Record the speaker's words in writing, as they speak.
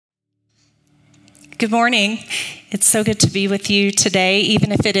Good morning. It's so good to be with you today,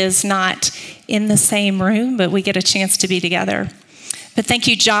 even if it is not in the same room, but we get a chance to be together. But thank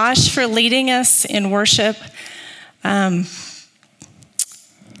you, Josh, for leading us in worship. I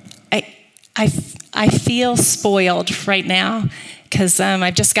feel spoiled right now because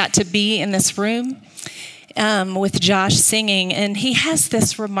I've just got to be in this room with Josh singing, and he has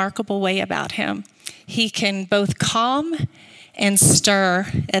this remarkable way about him. He can both calm and stir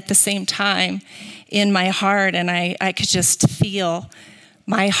at the same time in my heart, and I could just feel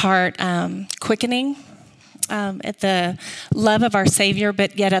my heart quickening at the love of our Savior,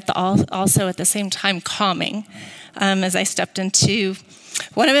 but yet also at the same time calming as I stepped into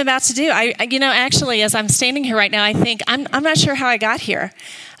what I'm about to do. Actually, as I'm standing here right now, I think I'm not sure how I got here.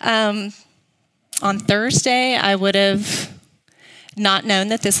 On Thursday, I would have not known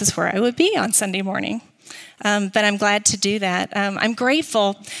that this is where I would be on Sunday morning. But I'm glad to do that. I'm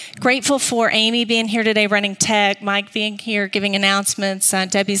grateful for Amy being here today running tech, Mike being here giving announcements,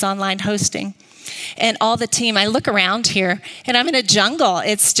 Debbie's online hosting, and all the team. I look around here, and I'm in a jungle.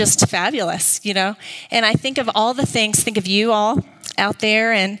 It's just fabulous, And I think of all the things, think of you all out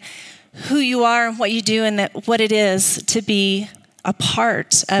there and who you are and what you do and what it is to be a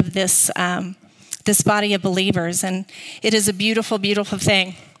part of this body of believers. And it is a beautiful, beautiful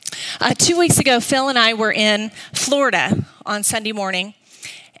thing. 2 weeks ago, Phil and I were in Florida on Sunday morning,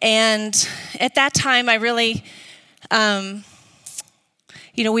 and at that time, I really,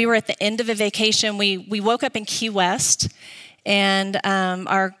 we were at the end of a vacation. We woke up in Key West, and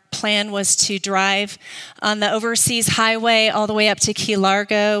our plan was to drive on the overseas highway all the way up to Key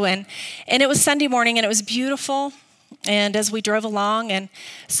Largo, and it was Sunday morning, and it was beautiful. And as we drove along and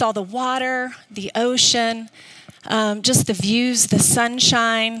saw the water, the ocean, just the views, the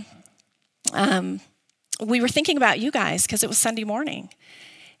sunshine. We were thinking about you guys because it was Sunday morning.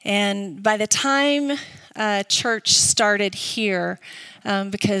 And by the time church started here,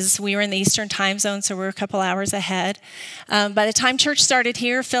 because we were in the Eastern time zone, so we were a couple hours ahead. By the time church started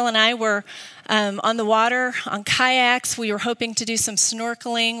here, Phil and I were on the water, on kayaks. We were hoping to do some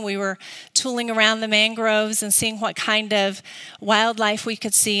snorkeling. We were tooling around the mangroves and seeing what kind of wildlife we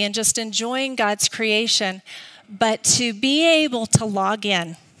could see and just enjoying God's creation. But to be able to log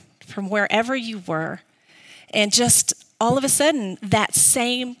in from wherever you were and just all of a sudden that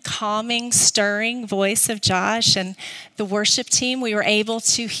same calming, stirring voice of Josh and the worship team we were able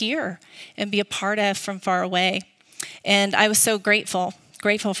to hear and be a part of from far away. And I was so grateful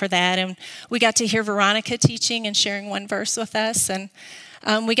for that. And we got to hear Veronica teaching and sharing one verse with us. And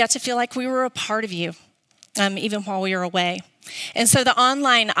we got to feel like we were a part of you, even while we were away. And so the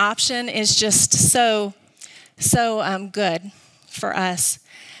online option is just so good for us.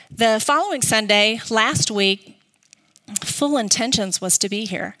 The following Sunday, last week, full intentions was to be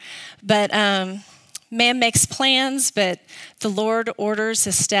here. But man makes plans, but the Lord orders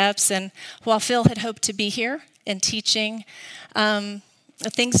his steps. And while Phil had hoped to be here and teaching,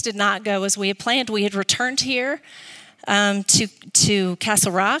 things did not go as we had planned. We had returned here to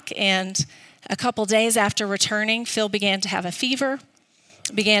Castle Rock, and a couple days after returning, Phil began to have a fever,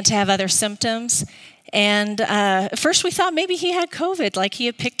 began to have other symptoms. And at first we thought maybe he had COVID, like he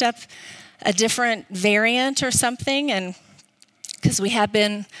had picked up a different variant or something, and because we had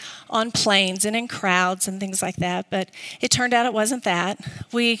been on planes and in crowds and things like that, but it turned out it wasn't that.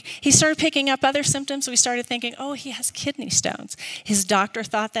 He started picking up other symptoms. We started thinking, oh, he has kidney stones. His doctor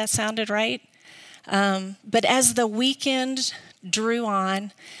thought that sounded right. But as the weekend drew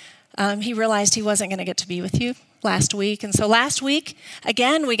on, he realized he wasn't going to get to be with you last week. And so last week,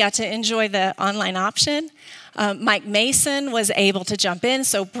 again, we got to enjoy the online option. Mike Mason was able to jump in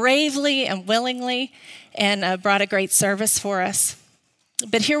so bravely and willingly and brought a great service for us.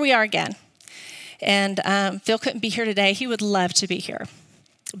 But here we are again. And Phil couldn't be here today. He would love to be here.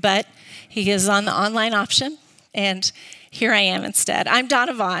 But he is on the online option, and here I am instead. I'm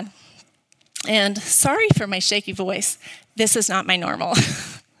Donna Vaughn. And sorry for my shaky voice. This is not my normal.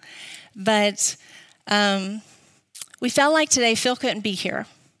 But we felt like today Phil couldn't be here.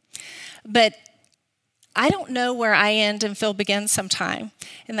 But I don't know where I end and Phil begins sometime.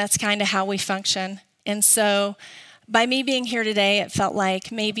 And that's kind of how we function. And so by me being here today, it felt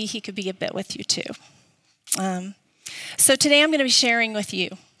like maybe he could be a bit with you too. So today I'm going to be sharing with you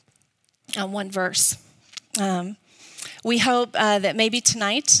one verse. We hope that maybe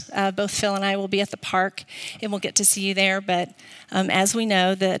tonight, both Phil and I will be at the park and we'll get to see you there. But as we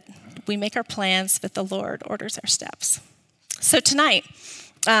know that we make our plans, but the Lord orders our steps. So tonight,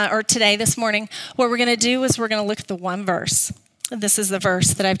 or today, this morning, what we're going to do is we're going to look at the one verse. This is the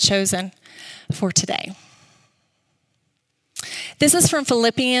verse that I've chosen for today. This is from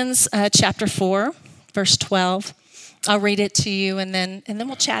Philippians chapter 4, verse 12. I'll read it to you, and then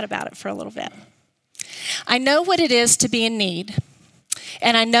we'll chat about it for a little bit. I know what it is to be in need,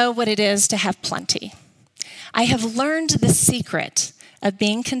 and I know what it is to have plenty. I have learned the secret of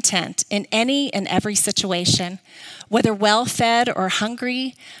being content in any and every situation, whether well-fed or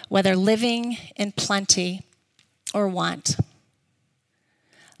hungry, whether living in plenty or want.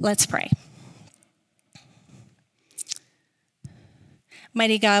 Let's pray.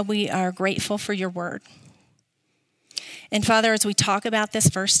 Mighty God, we are grateful for your word. And Father, as we talk about this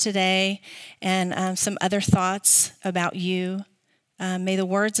verse today and some other thoughts about you, may the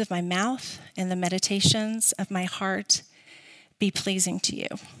words of my mouth and the meditations of my heart be pleasing to you,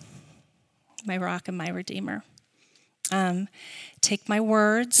 my rock and my redeemer. Take my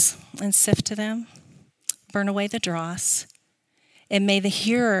words and sift to them, burn away the dross, and may the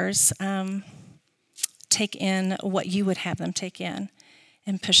hearers take in what you would have them take in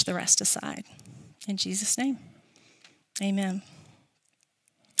and push the rest aside. In Jesus' name, amen.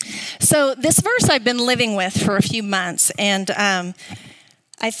 So this verse I've been living with for a few months, and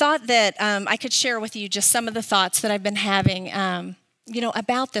I thought that I could share with you just some of the thoughts that I've been having,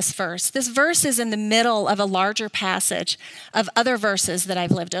 about this verse. This verse is in the middle of a larger passage of other verses that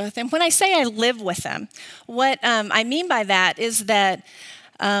I've lived with. And when I say I live with them, what I mean by that is that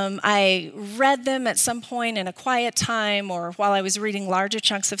I read them at some point in a quiet time or while I was reading larger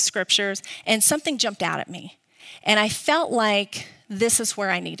chunks of scriptures, and something jumped out at me. And I felt like this is where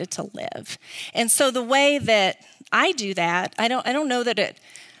I needed to live. And so the way that I do that, I don't know that it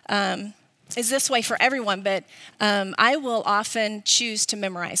is this way for everyone, but I will often choose to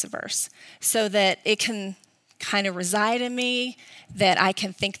memorize a verse so that it can kind of reside in me, that I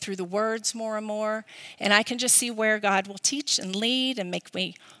can think through the words more and more, and I can just see where God will teach and lead and make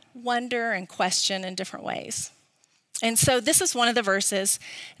me wonder and question in different ways. And so this is one of the verses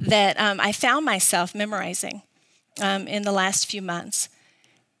that I found myself memorizing in the last few months,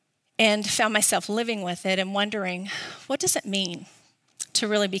 and found myself living with it and wondering, what does it mean to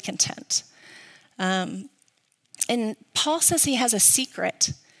really be content? And Paul says he has a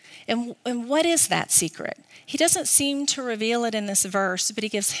secret. And what is that secret? He doesn't seem to reveal it in this verse, but he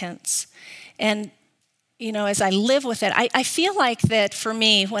gives hints. And, as I live with it, I feel like that for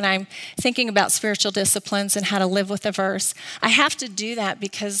me, when I'm thinking about spiritual disciplines and how to live with a verse, I have to do that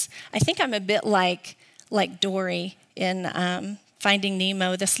because I think I'm a bit like Dory in Finding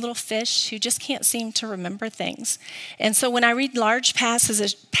Nemo, this little fish who just can't seem to remember things. And so when I read large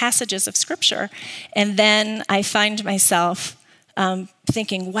passages of Scripture, and then I find myself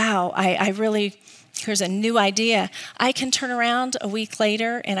thinking, wow, I really, here's a new idea, I can turn around a week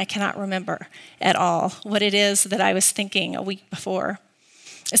later and I cannot remember at all what it is that I was thinking a week before.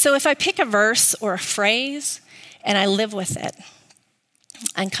 So if I pick a verse or a phrase and I live with it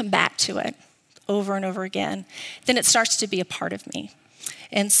and come back to it over and over again, then it starts to be a part of me.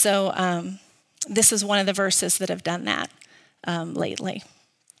 And so this is one of the verses that have done that lately.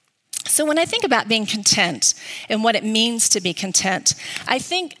 So when I think about being content and what it means to be content, I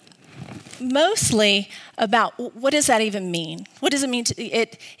think mostly about what does that even mean? What does it mean?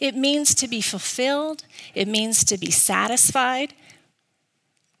 It means to be fulfilled. It means to be satisfied.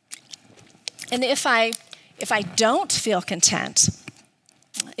 And if I don't feel content,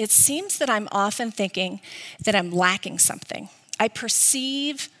 it seems that I'm often thinking that I'm lacking something. I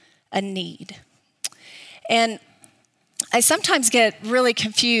perceive a need. And I sometimes get really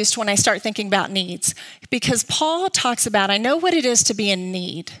confused when I start thinking about needs, because Paul talks about, I know what it is to be in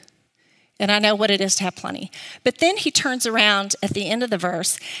need, and I know what it is to have plenty. But then he turns around at the end of the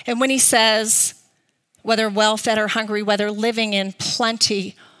verse, and when he says, whether well-fed or hungry, whether living in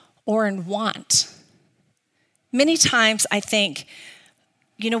plenty or in want, many times I think,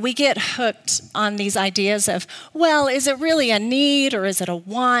 we get hooked on these ideas of, well, is it really a need or is it a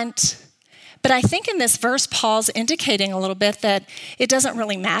want? But I think in this verse, Paul's indicating a little bit that it doesn't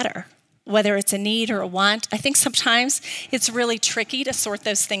really matter whether it's a need or a want. I think sometimes it's really tricky to sort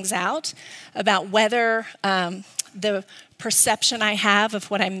those things out about whether the perception I have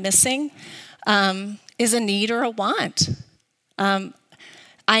of what I'm missing is a need or a want.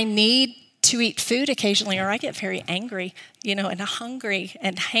 I need to eat food occasionally, or I get very angry, and hungry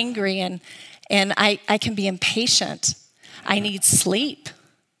and hangry, and I can be impatient. I need sleep.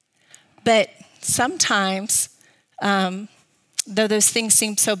 But sometimes, though those things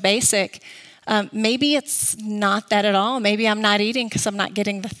seem so basic, maybe it's not that at all. Maybe I'm not eating because I'm not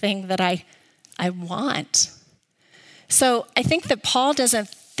getting the thing that I want. So I think that Paul doesn't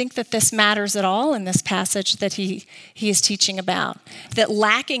think that this matters at all in this passage that he is teaching about, that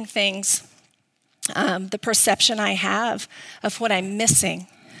lacking things, the perception I have of what I'm missing,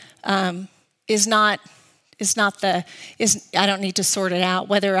 I don't need to sort it out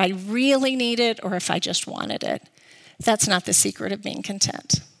whether I really need it or if I just wanted it. That's not the secret of being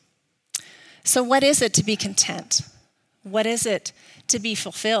content. So what is it to be content? What is it to be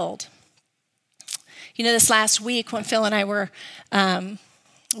fulfilled? You know, this last week when Phil and I were,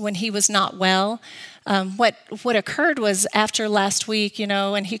 when he was not well, what occurred was after last week, you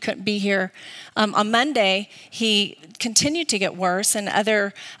know, and he couldn't be here, on Monday, he continued to get worse and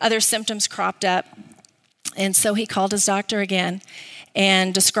other symptoms cropped up. And so he called his doctor again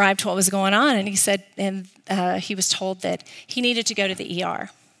and described what was going on. And he said, he was told that he needed to go to the ER,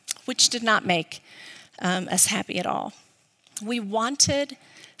 which did not make us happy at all. We wanted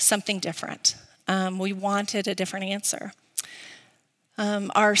something different. We wanted a different answer.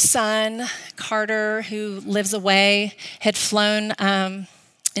 Our son, Carter, who lives away, had flown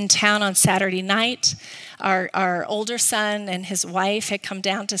in town on Saturday night. Our older son and his wife had come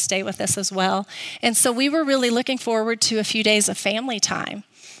down to stay with us as well. And so we were really looking forward to a few days of family time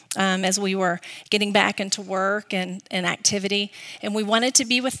as we were getting back into work and activity. And we wanted to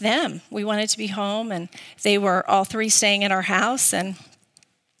be with them. We wanted to be home, and they were all three staying in our house. And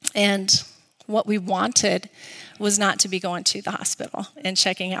what we wanted was not to be going to the hospital and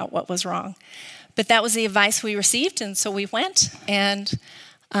checking out what was wrong. But that was the advice we received, and so we went. And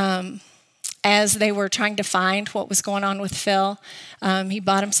as they were trying to find what was going on with Phil, he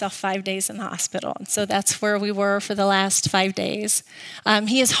bought himself 5 days in the hospital. And so that's where we were for the last 5 days.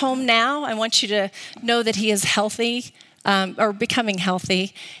 He is home now. I want you to know that he is healthy, or becoming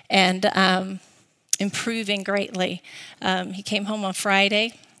healthy, and improving greatly. He came home on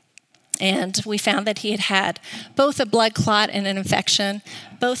Friday, and we found that he had both a blood clot and an infection,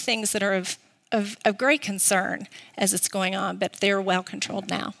 both things that are of great concern as it's going on, but they're well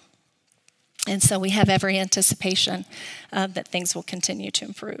controlled now. And so we have every anticipation that things will continue to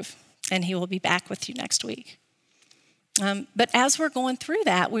improve, and he will be back with you next week. But as we're going through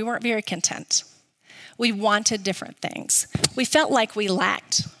that, we weren't very content. We wanted different things. We felt like we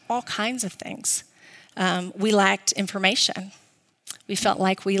lacked all kinds of things. We lacked information. We felt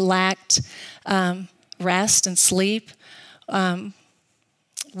like we lacked rest and sleep.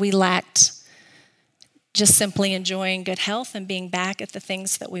 We lacked just simply enjoying good health and being back at the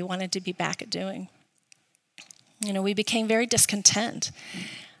things that we wanted to be back at doing. You know, we became very discontent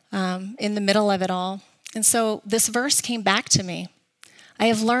in the middle of it all. And so this verse came back to me. I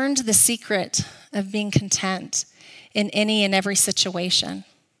have learned the secret of being content in any and every situation.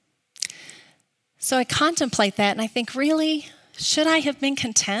 So I contemplate that and I think, really, should I have been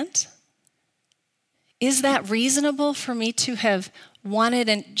content? Is that reasonable for me to have wanted,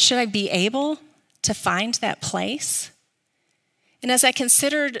 and should I be able to find that place? And as I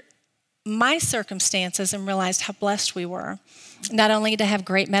considered my circumstances and realized how blessed we were, not only to have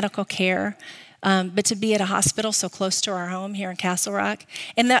great medical care, but to be at a hospital so close to our home here in Castle Rock.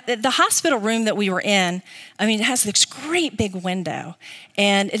 And the hospital room that we were in, I mean, it has this great big window,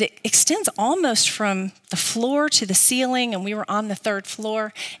 and it extends almost from the floor to the ceiling, and we were on the 3rd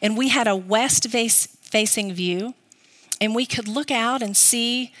floor, and we had a west-facing view, and we could look out and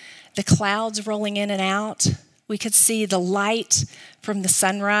see the clouds rolling in and out. We could see the light from the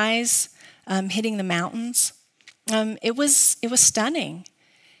sunrise hitting the mountains. It was stunning,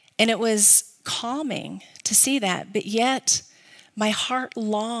 and it was calming to see that, but yet my heart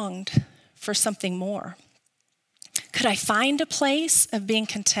longed for something more. Could I find a place of being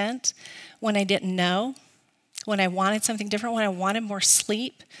content when I didn't know, when I wanted something different, when I wanted more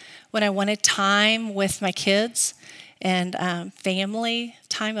sleep, when I wanted time with my kids and family,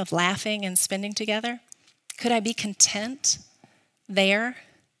 time of laughing and spending together? Could I be content there?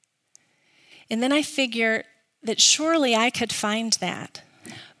 And then I figured that surely I could find that.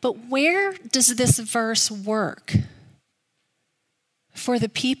 But where does this verse work for the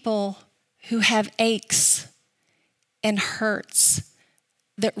people who have aches and hurts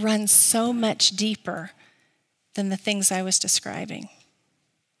that run so much deeper than the things I was describing?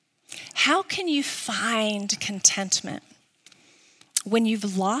 How can you find contentment when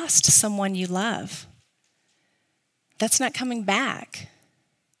you've lost someone you love? That's not coming back.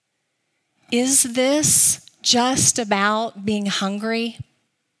 Is this just about being hungry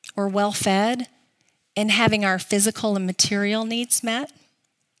or well-fed and having our physical and material needs met?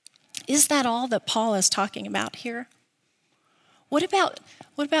 Is that all that Paul is talking about here? What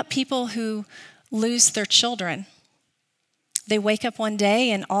about people who lose their children? They wake up one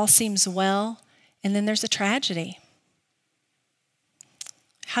day and all seems well, and then there's a tragedy.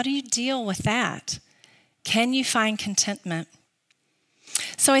 How do you deal with that? Can you find contentment?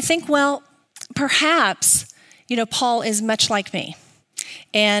 So I think, well, perhaps, Paul is much like me.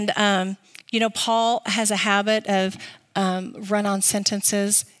 And, Paul has a habit of run-on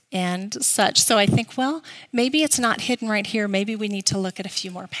sentences and such. So I think, well, maybe it's not hidden right here. Maybe we need to look at a few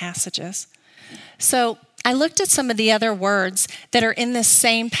more passages. So I looked at some of the other words that are in this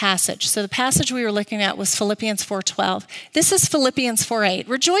same passage. So the passage we were looking at was Philippians 4:12. This is Philippians 4:8.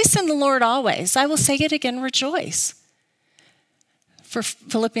 Rejoice in the Lord always. I will say it again, rejoice. For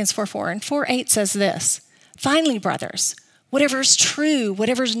Philippians 4:4. And 4:8 says this, finally, brothers, whatever is true,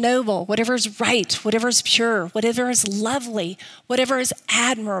 whatever is noble, whatever is right, whatever is pure, whatever is lovely, whatever is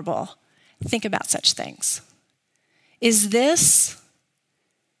admirable, think about such things. Is this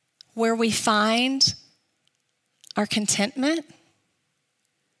where we find our contentment?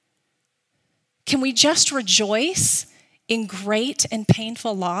 Can we just rejoice in great and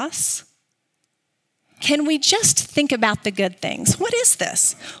painful loss? Can we just think about the good things? What is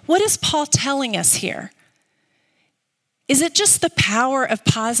this? What is Paul telling us here? Is it just the power of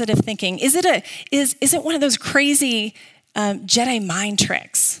positive thinking? Is it one of those crazy Jedi mind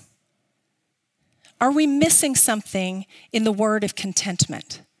tricks? Are we missing something in the word of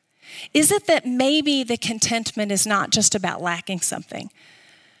contentment? Is it that maybe the contentment is not just about lacking something?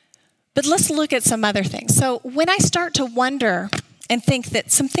 But let's look at some other things. So when I start to wonder and think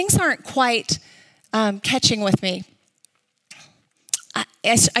that some things aren't quite catching with me,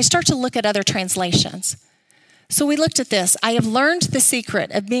 I start to look at other translations. So we looked at this. I have learned the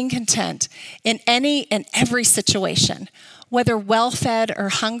secret of being content in any and every situation, whether well-fed or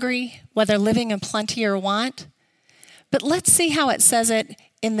hungry, whether living in plenty or want. But let's see how it says it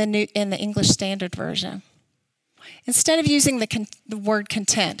in the English Standard Version. Instead of using the word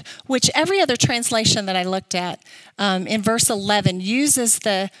content, which every other translation that I looked at in verse 11 uses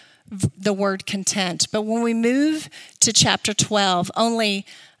the word content, but when we move to chapter 12, only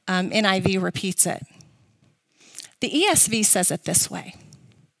NIV repeats it. The ESV says it this way.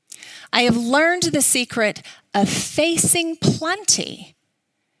 I have learned the secret of facing plenty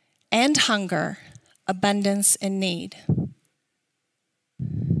and hunger, abundance and need.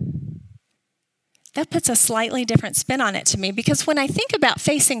 That puts a slightly different spin on it to me, because when I think about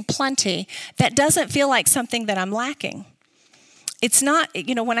facing plenty, that doesn't feel like something that I'm lacking. It's not,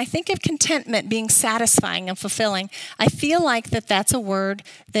 when I think of contentment being satisfying and fulfilling, I feel like that's a word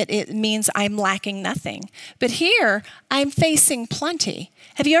that it means I'm lacking nothing. But here, I'm facing plenty.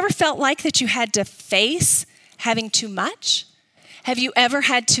 Have you ever felt like that you had to face having too much? Have you ever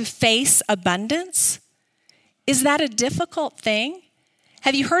had to face abundance? Is that a difficult thing?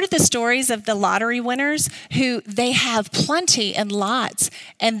 Have you heard of the stories of the lottery winners who they have plenty and lots,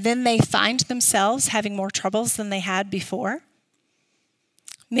 and then they find themselves having more troubles than they had before?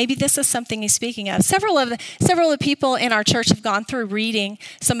 Maybe this is something he's speaking of. Several of the people in our church have gone through reading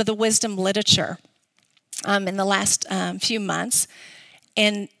some of the wisdom literature in the last few months.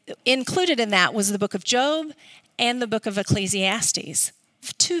 And included in that was the book of Job and the book of Ecclesiastes.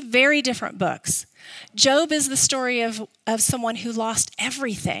 Two very different books. Job is the story of someone who lost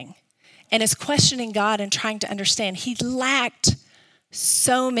everything and is questioning God and trying to understand. He lacked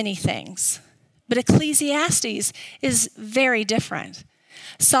so many things. But Ecclesiastes is very different.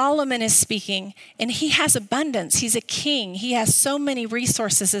 Solomon is speaking, and he has abundance. He's a king. He has so many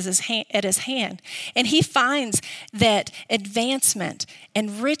resources at his hand. And he finds that advancement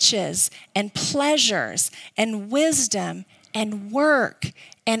and riches and pleasures and wisdom and work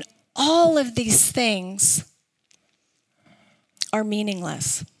and all of these things are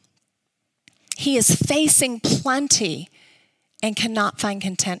meaningless. He is facing plenty and cannot find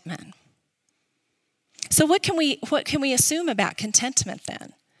contentment. So what can we assume about contentment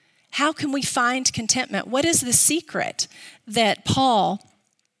then? How can we find contentment? What is the secret that Paul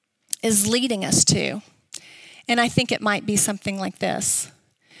is leading us to? And I think it might be something like this.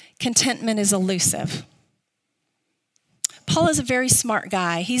 Contentment is elusive. Paul is a very smart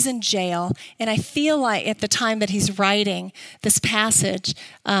guy. He's in jail, and I feel like at the time that he's writing this passage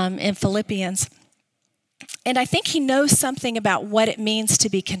in Philippians, and I think he knows something about what it means to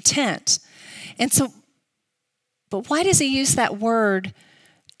be content. And so, but why does he use that word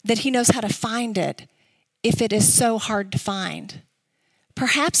that he knows how to find it if it is so hard to find?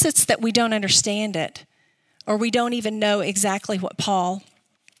 Perhaps it's that we don't understand it, or we don't even know exactly what Paul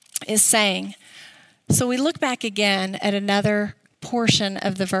is saying. So we look back again at another portion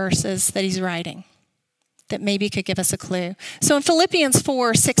of the verses that he's writing that maybe could give us a clue. So in Philippians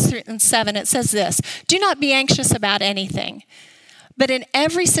 4, 6 and 7, it says this, do not be anxious about anything, but in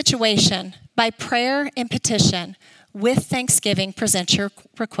every situation, by prayer and petition, with thanksgiving, present your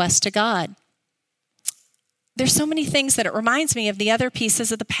request to God. there's so many things that it reminds me of the other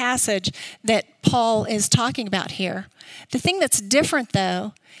pieces of the passage that Paul is talking about here. The thing that's different,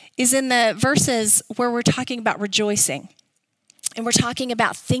 though, is in the verses where we're talking about rejoicing. And we're talking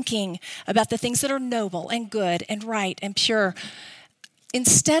about thinking about the things that are noble and good and right and pure.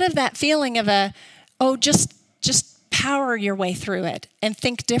 Instead of that feeling of just power your way through it and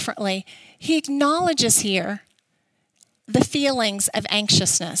think differently, he acknowledges here the feelings of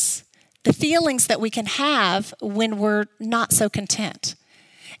anxiousness, the feelings that we can have when we're not so content.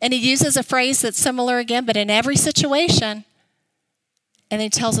 And he uses a phrase that's similar again, but in every situation, and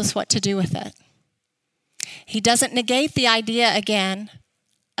he tells us what to do with it. He doesn't negate the idea again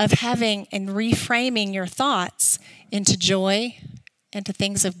of having and reframing your thoughts into joy, into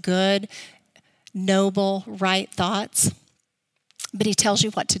things of good, noble, right thoughts. But he tells you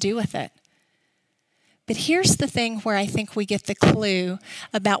what to do with it. But here's the thing where I think we get the clue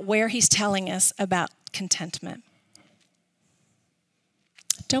about where he's telling us about contentment.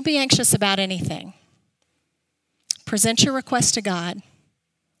 Don't be anxious about anything. Present your request to God,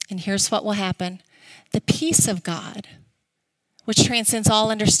 and here's what will happen. The peace of God, which transcends all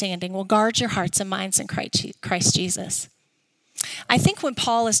understanding, will guard your hearts and minds in Christ Jesus. I think when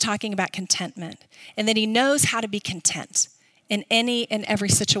Paul is talking about contentment and that he knows how to be content in any and every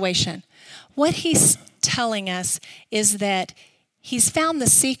situation, what he's telling us is that he's found the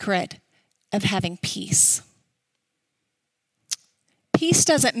secret of having peace. Peace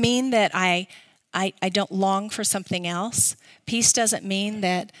doesn't mean that I don't long for something else. Peace doesn't mean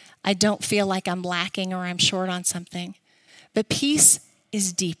that I don't feel like I'm lacking or I'm short on something. But peace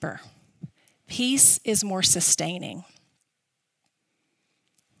is deeper. Peace is more sustaining.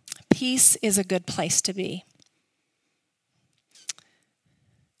 Peace is a good place to be.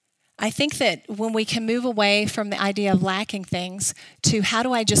 I think that when we can move away from the idea of lacking things to how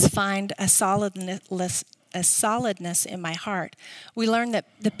do I just find a solidness in my heart, we learn that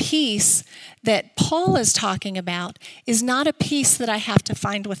the peace that Paul is talking about is not a peace that I have to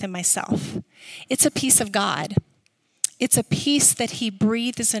find within myself. It's a peace of God. It's a peace that he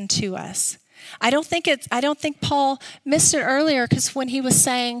breathes into us. I don't think Paul missed it earlier, because when he was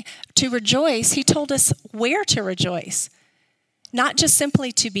saying to rejoice, he told us where to rejoice. Not just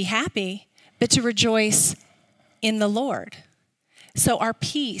simply to be happy, but to rejoice in the Lord. So our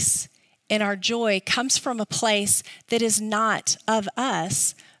peace and our joy comes from a place that is not of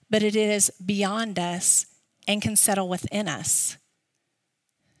us, but it is beyond us and can settle within us.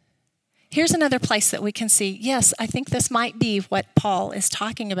 Here's another place that we can see, yes, I think this might be what Paul is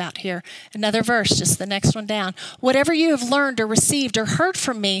talking about here. Another verse, just the next one down. Whatever you have learned or received or heard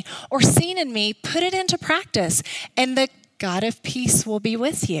from me or seen in me, put it into practice, and the God of peace will be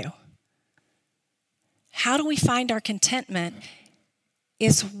with you. How do we find our contentment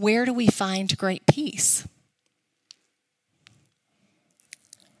is where do we find great peace?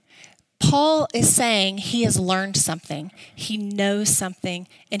 Paul is saying he has learned something, he knows something,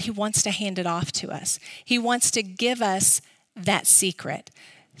 and he wants to hand it off to us. He wants to give us that secret.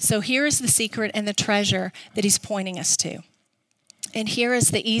 So here is the secret and the treasure that he's pointing us to. And here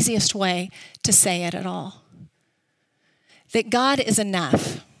is the easiest way to say it at all. That God is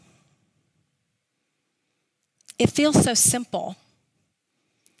enough. It feels so simple,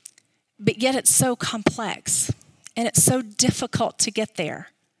 but yet it's so complex, and it's so difficult to get there.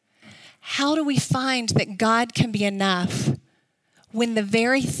 How do we find that God can be enough when the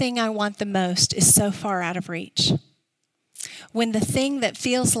very thing I want the most is so far out of reach? When the thing that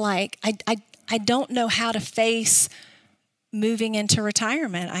feels like I don't know how to face moving into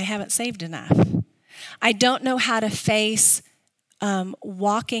retirement, I haven't saved enough. I don't know how to face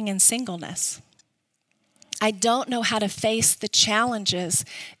walking in singleness. I don't know how to face the challenges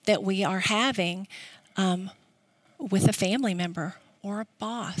that we are having with a family member or a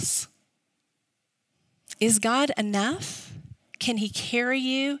boss. Is God enough? Can he carry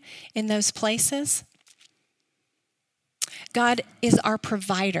you in those places? God is our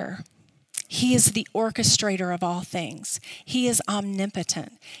provider. He is the orchestrator of all things. He is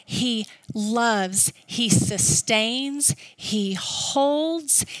omnipotent. He loves, he sustains, he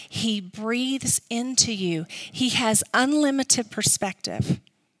holds, he breathes into you. He has unlimited perspective.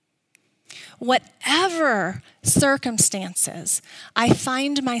 Whatever circumstances I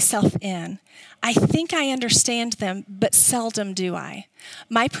find myself in, I think I understand them, but seldom do I.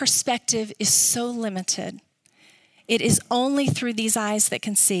 My perspective is so limited. It is only through these eyes that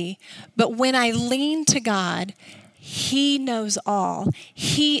can see. But when I lean to God, he knows all.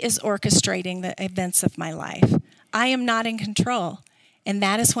 He is orchestrating the events of my life. I am not in control. And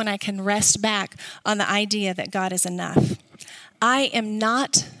that is when I can rest back on the idea that God is enough. I am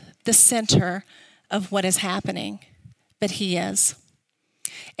not the center of what is happening, but he is.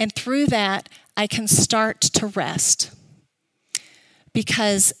 And through that, I can start to rest.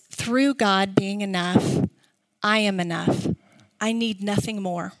 Because through God being enough, I am enough. I need nothing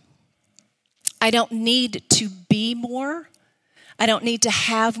more. I don't need to be more. I don't need to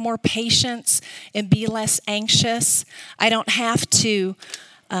have more patience and be less anxious. I don't have to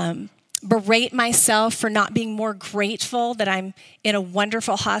berate myself for not being more grateful that I'm in a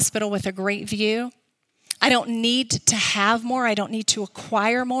wonderful hospital with a great view. I don't need to have more. I don't need to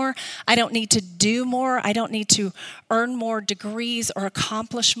acquire more. I don't need to do more. I don't need to earn more degrees or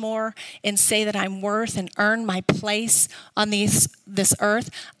accomplish more and say that I'm worth and earn my place on this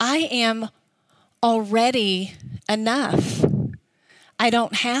earth. I am already enough. I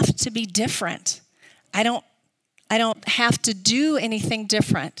don't have to be different. I don't have to do anything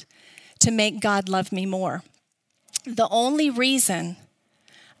different to make God love me more. The only reason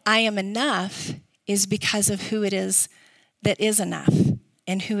I am enough is because of who it is that is enough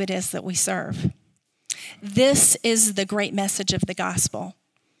and who it is that we serve. This is the great message of the gospel,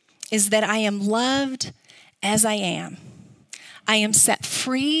 is that I am loved as I am. I am set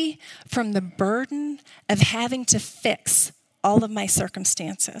free from the burden of having to fix all of my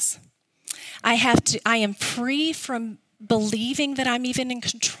circumstances. I am free from believing that I'm even in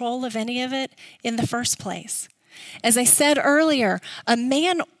control of any of it in the first place. As I said earlier, a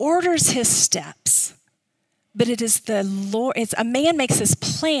man orders his steps, but it is the Lord. A man makes his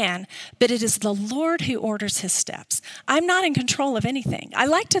plan, but it is the Lord who orders his steps. I'm not in control of anything. I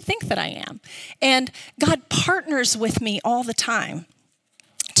like to think that I am. And God partners with me all the time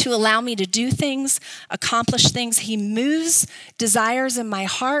to allow me to do things, accomplish things. He moves desires in my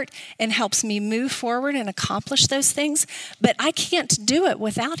heart and helps me move forward and accomplish those things. But I can't do it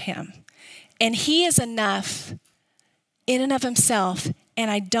without him. And he is enough in and of himself, and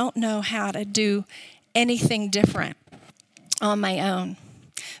I don't know how to do anything different on my own.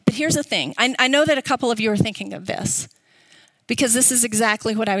 But here's the thing. I know that a couple of you are thinking of this, because this is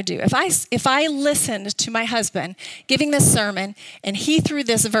exactly what I would do. If I listened to my husband giving this sermon and he threw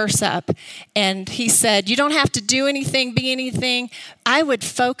this verse up and he said, you don't have to do anything, be anything, I would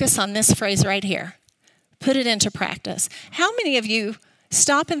focus on this phrase right here. Put it into practice. How many of you,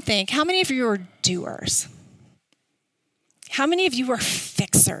 stop and think, how many of you are doers? How many of you are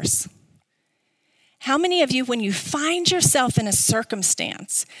fixers? How many of you, when you find yourself in a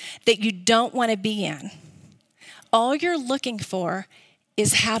circumstance that you don't want to be in, all you're looking for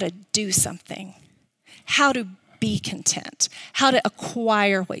is how to do something, how to be content, how to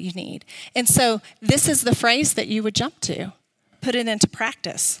acquire what you need. And so this is the phrase that you would jump to, put it into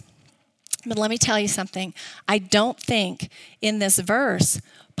practice. But let me tell you something. I don't think in this verse,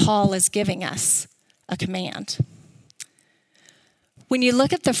 Paul is giving us a command. When you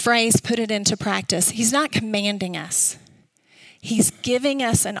look at the phrase, put it into practice, he's not commanding us. He's giving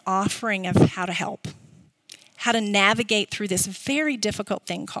us an offering of how to help, how to navigate through this very difficult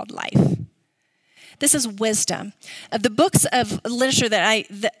thing called life. This is wisdom. Of the books of literature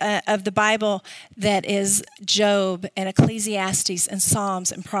of the Bible that is Job and Ecclesiastes and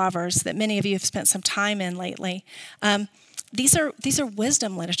Psalms and Proverbs that many of you have spent some time in lately, these are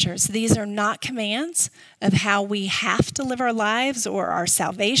wisdom literatures. These are not commands of how we have to live our lives or our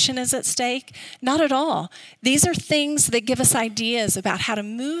salvation is at stake. Not at all. These are things that give us ideas about how to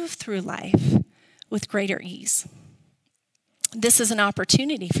move through life with greater ease. This is an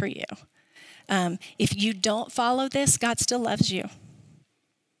opportunity for you. If you don't follow this, God still loves you.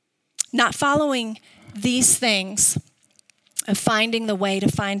 Not following these things of finding the way to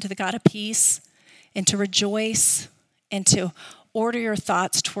find the God of peace and to rejoice and to order your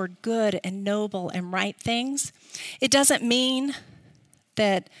thoughts toward good and noble and right things, it doesn't mean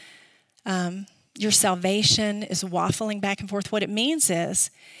that your salvation is waffling back and forth. What it means is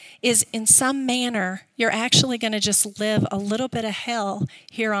in some manner, you're actually going to just live a little bit of hell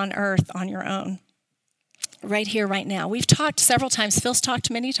here on earth on your own, right here, right now. We've talked several times, Phil's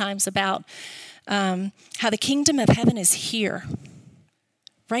talked many times about how the kingdom of heaven is here,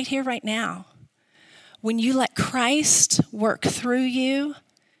 right now. When you let Christ work through you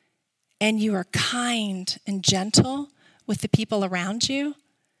and you are kind and gentle with the people around you,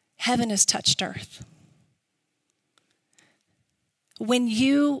 heaven has touched earth. When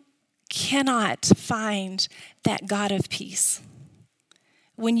you cannot find that God of peace,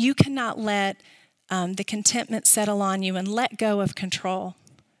 when you cannot let the contentment settle on you and let go of control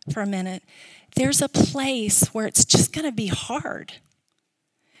for a minute, there's a place where it's just going to be hard.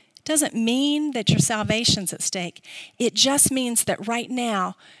 It doesn't mean that your salvation's at stake. It just means that right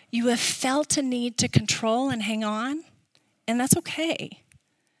now you have felt a need to control and hang on, and that's okay.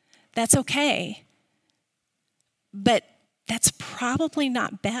 That's okay But that's probably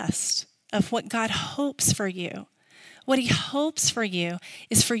not best of what God hopes for you. What he hopes for you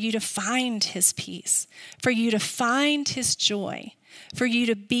is for you to find his peace, for you to find his joy, for you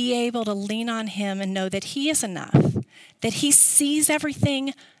to be able to lean on him and know that he is enough, that he sees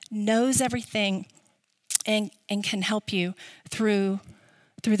everything, knows everything, and can help you through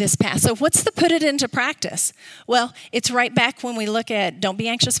this path. So what's the put it into practice? Well, it's right back when we look at don't be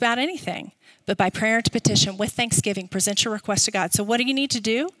anxious about anything, but by prayer and petition with thanksgiving, present your request to God. So what do you need to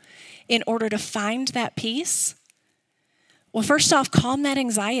do in order to find that peace? Well, first off, calm that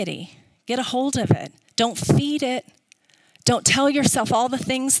anxiety. Get a hold of it. Don't feed it. Don't tell yourself all the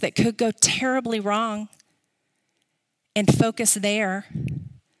things that could go terribly wrong, and focus there.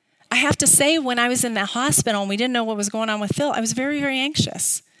 I have to say, when I was in the hospital and we didn't know what was going on with Phil, I was very, very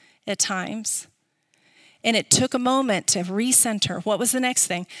anxious at times. And it took a moment to recenter. What was the next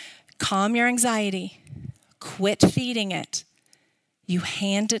thing? Calm your anxiety. Quit feeding it. You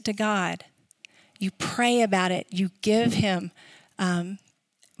hand it to God. You pray about it. You give him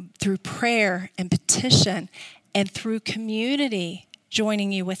through prayer and petition and through community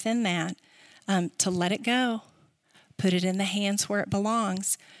joining you within that to let it go. Put it in the hands where it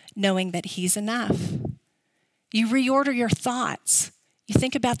belongs, knowing that he's enough. You reorder your thoughts. You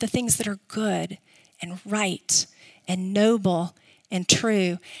think about the things that are good and right and noble and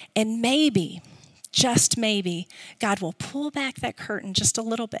true. And maybe, just maybe, God will pull back that curtain just a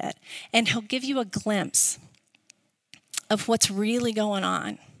little bit and he'll give you a glimpse of what's really going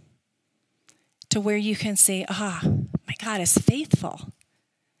on to where you can say, my God is faithful.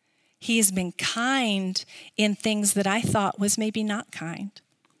 He has been kind in things that I thought was maybe not kind.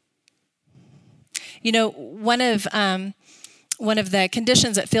 You know, one of the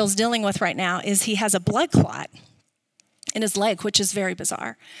conditions that Phil's dealing with right now is he has a blood clot in his leg, which is very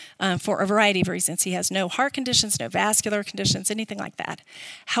bizarre for a variety of reasons. He has no heart conditions, no vascular conditions, anything like that.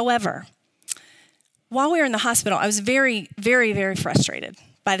 However, while we were in the hospital, I was very, very, very frustrated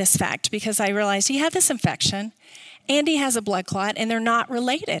by this fact because I realized he had this infection and he has a blood clot, and they're not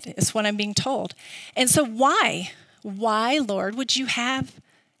related, is what I'm being told. And so why, Lord, would you have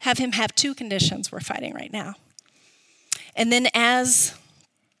him have two conditions we're fighting right now? And then as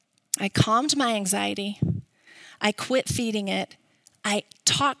I calmed my anxiety, I quit feeding it, I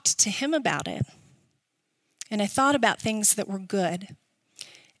talked to him about it, and I thought about things that were good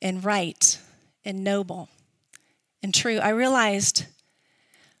and right and noble and true. I realized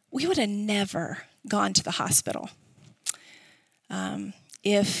we would have never gone to the hospital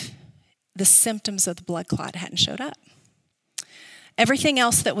if the symptoms of the blood clot hadn't showed up. Everything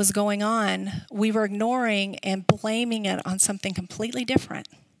else that was going on, we were ignoring and blaming it on something completely different.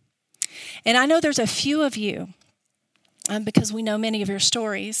 And I know there's a few of you, because we know many of your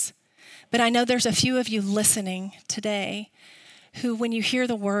stories, but I know there's a few of you listening today who, when you hear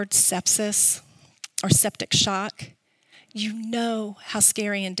the word sepsis or septic shock, you know how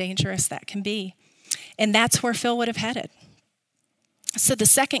scary and dangerous that can be. And that's where Phil would have headed. So the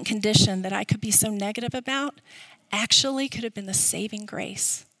second condition that I could be so negative about actually could have been the saving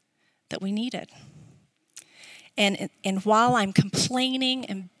grace that we needed. And while I'm complaining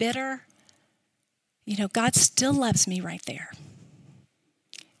and bitter, you know, God still loves me right there.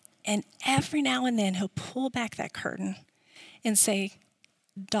 And every now and then he'll pull back that curtain and say,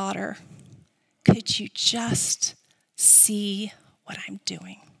 daughter, could you just see what I'm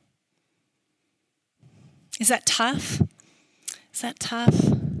doing? Is that tough? Is that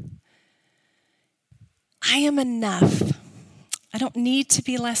tough? I am enough. I don't need to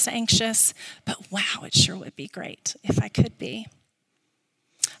be less anxious, but wow, it sure would be great if I could be.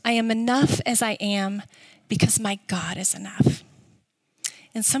 I am enough as I am because my God is enough.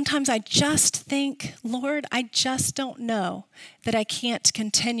 And sometimes I just think, Lord, I just don't know that I can't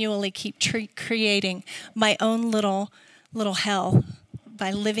continually keep creating my own little hell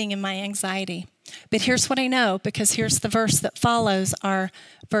by living in my anxiety. But here's what I know, because here's the verse that follows our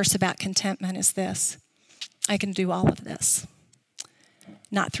verse about contentment is this. I can do all of this,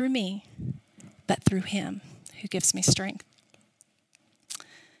 not through me, but through him who gives me strength.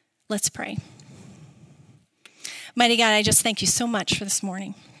 Let's pray. Mighty God, I just thank you so much for this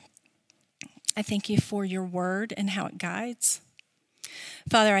morning. I thank you for your word and how it guides.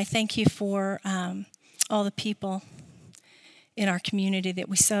 Father, I thank you for all the people in our community that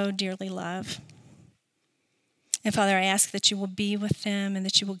we so dearly love. And Father, I ask that you will be with them and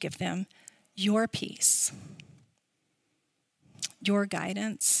that you will give them your peace, your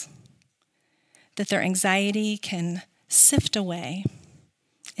guidance, that their anxiety can sift away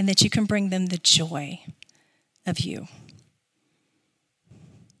and that you can bring them the joy of you.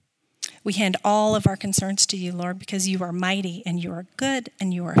 We hand all of our concerns to you, Lord, because you are mighty and you are good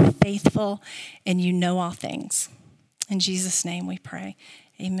and you are faithful and you know all things. In Jesus' name we pray.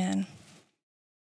 Amen.